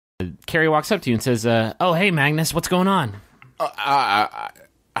Carrie walks up to you and says, "Oh, hey, Magnus, what's going on?" I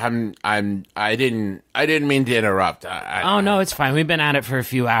didn't mean to interrupt. Oh no, it's fine. We've been at it for a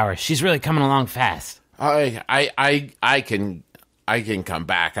few hours. She's really coming along fast. I can come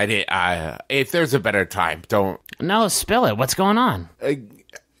back. If there's a better time, don't. No, spill it. What's going on?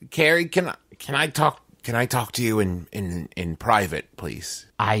 Carrie, can I talk? Can I talk to you in private, please?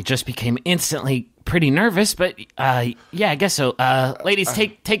 I just became instantly pretty nervous, but yeah, I guess so. Ladies,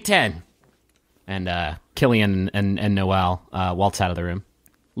 take 10. And Killian and Noelle waltz out of the room.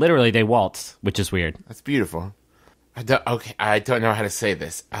 Literally, they waltz, which is weird. That's beautiful. I don't know how to say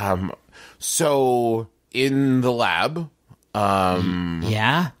this. So in the lab,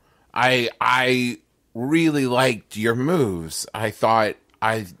 yeah, I really liked your moves. I thought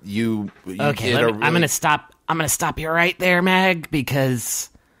you okay. I'm gonna stop. I'm gonna stop you right there, Mag, because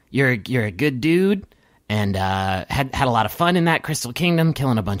you're a good dude. And had a lot of fun in that Crystal Kingdom,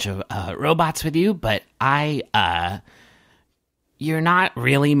 killing a bunch of robots with you. But you're not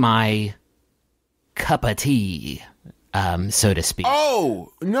really my cup of tea, so to speak.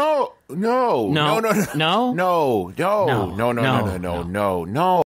 Oh no!